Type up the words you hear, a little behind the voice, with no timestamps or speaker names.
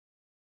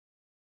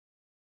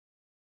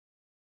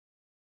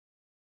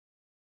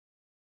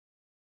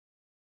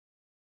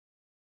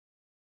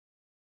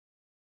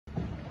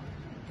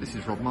This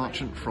is Rob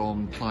Marchant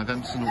from Clive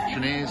Empson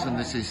Auctioneers, and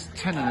this is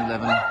 10 and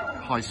 11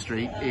 High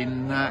Street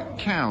in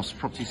Cowes.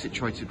 Property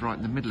situated right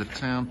in the middle of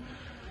town.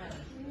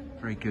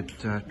 Very good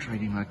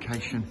trading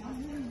location.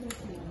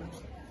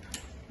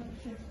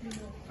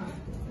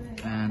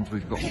 And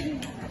we've got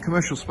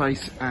commercial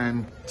space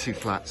and 2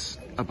 flats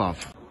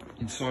above.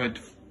 Inside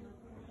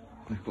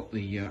we've got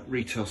the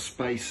retail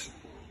space,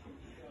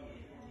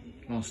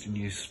 last in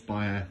use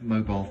by a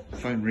mobile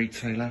phone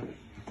retailer.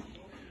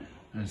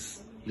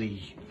 As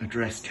the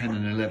address 10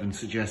 and 11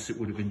 suggests, it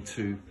would have been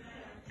 2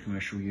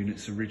 commercial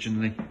units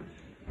originally,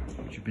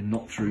 which have been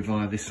knocked through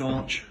via this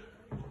arch,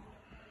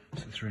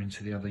 so through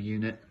into the other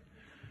unit.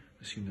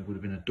 I assume there would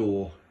have been a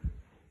door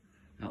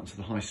out into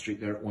the high street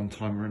there at one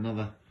time or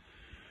another.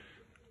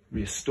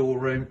 Rear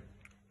storeroom.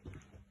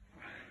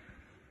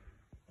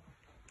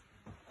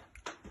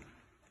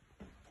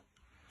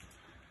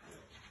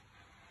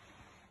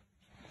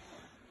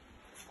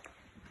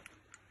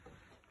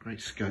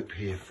 Great scope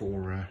here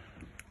for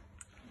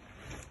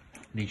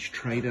niche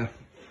trader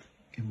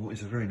in what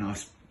is a very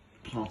nice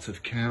part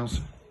of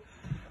Cowes.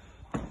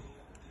 And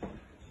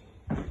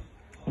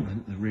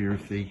at the rear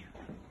of the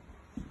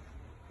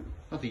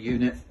other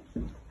unit,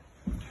 we've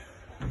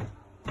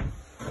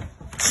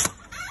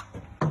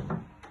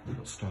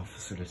got staff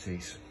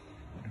facilities,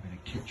 would have been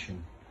a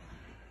kitchen,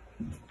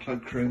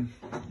 cloakroom,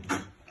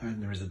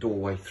 and there is a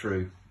doorway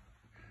through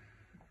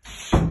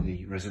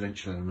the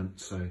residential element,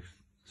 so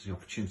there's the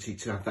opportunity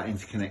to have that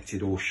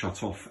interconnected or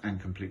shut off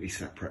and completely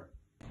separate.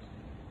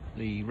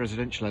 The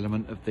residential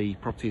element of the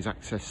property is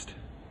accessed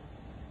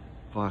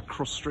via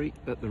cross street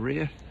at the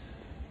rear.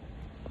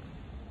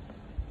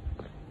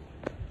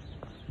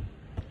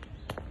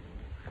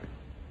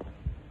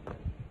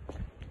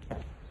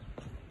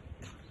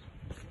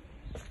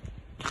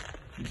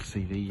 You can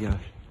see the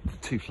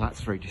 2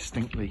 flats very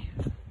distinctly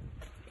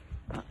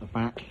at the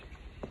back.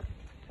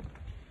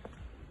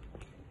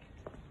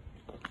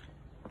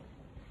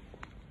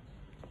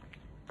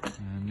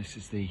 And this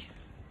is the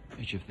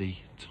edge of the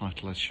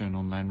title as shown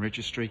on land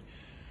registry.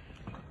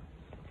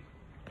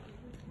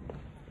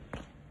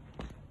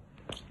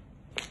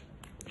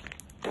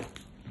 A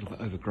little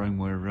bit overgrown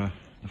where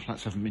the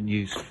flats haven't been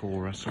used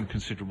for some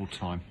considerable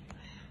time.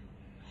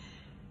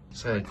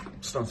 So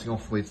starting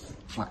off with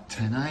flat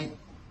 10A,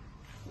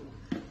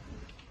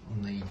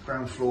 on the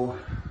ground floor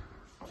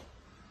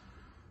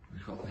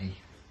we've got the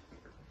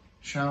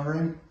shower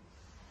room,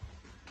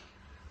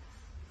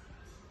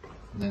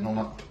 and then on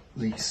up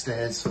the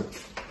stairs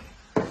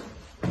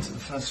to the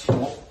first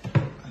floor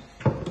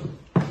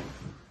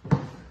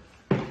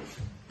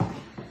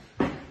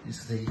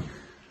is the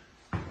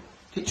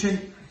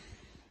kitchen,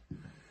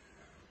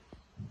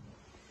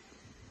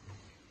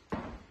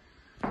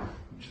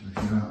 which is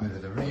the view out over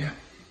the rear.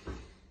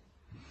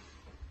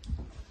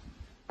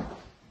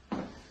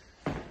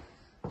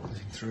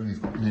 Looking through,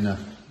 we've got an inner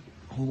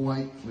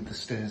hallway with the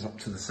stairs up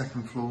to the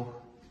 2nd floor,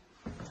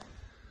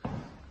 and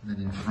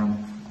then in front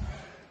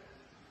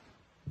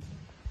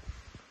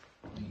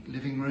the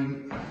living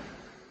room.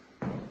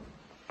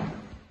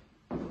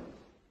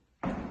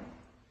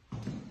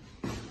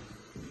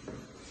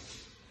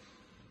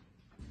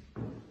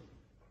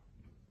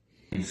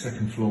 The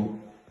 2nd floor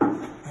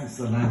has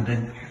the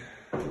landing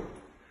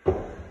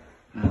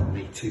and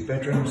the 2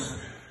 bedrooms.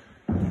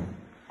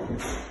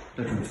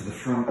 Bedroom to the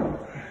front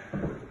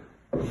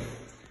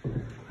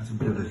has a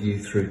bit of a view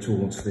through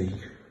towards the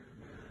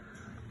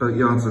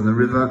boatyards and the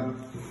river,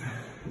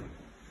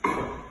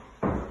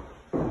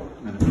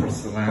 and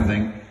across the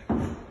landing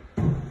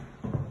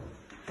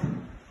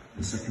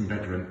the 2nd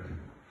bedroom.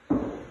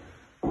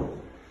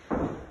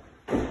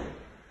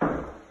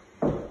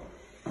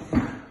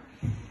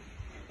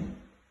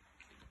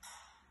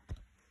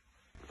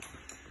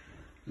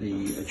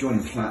 The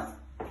adjoining flat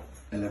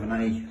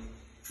 11A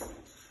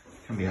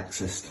can be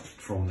accessed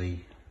from the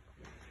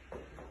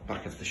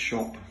back of the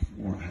shop,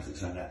 or it has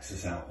its own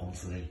access out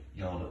onto the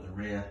yard at the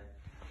rear.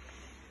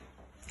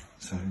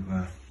 So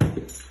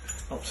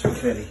up some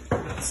fairly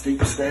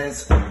steep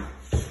stairs.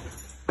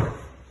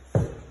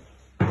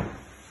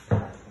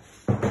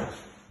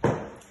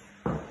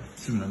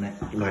 Similar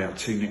layout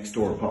to next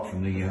door, apart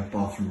from the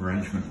bathroom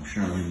arrangement or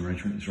shower room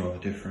arrangement is rather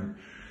different.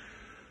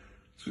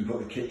 So we've got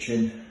the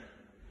kitchen,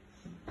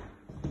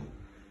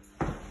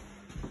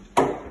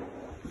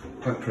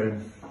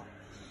 cloakroom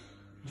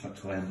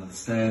tucked away under the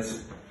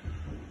stairs,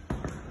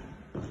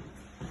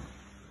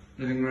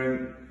 living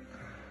room,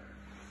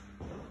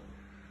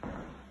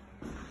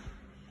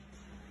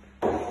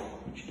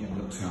 which again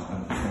looks out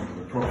at the front of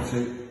the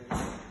property.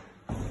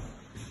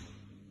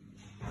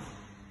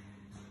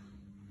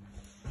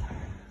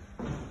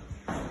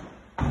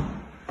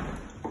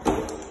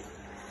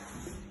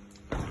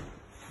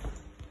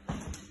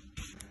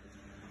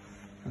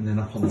 And then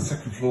up on the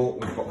 2nd floor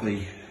we've got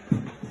the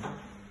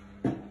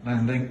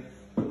landing,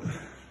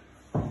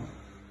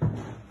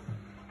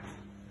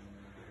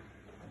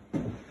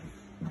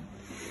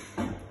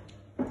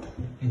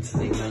 into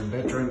the main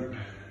bedroom,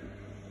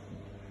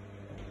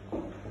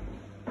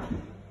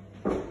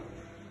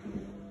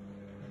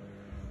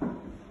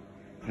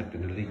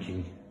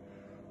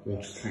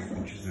 water tank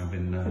which has now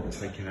been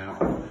taken out.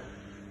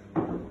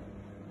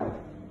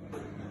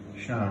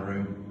 Shower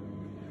room,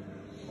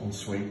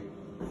 ensuite.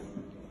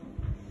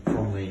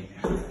 From the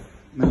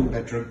main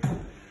bedroom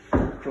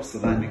across the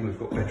landing we've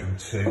got bedroom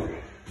 2,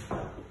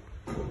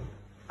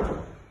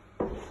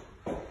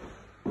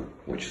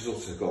 which has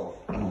also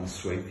got an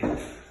ensuite.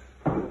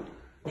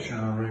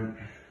 Shower room,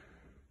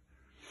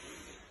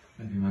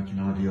 maybe make an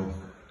ideal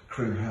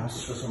crew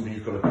house for somebody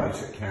who's got a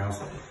boat at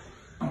Cows.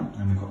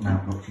 And we've got an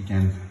outlook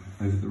again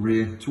over the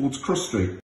rear towards Cross Street.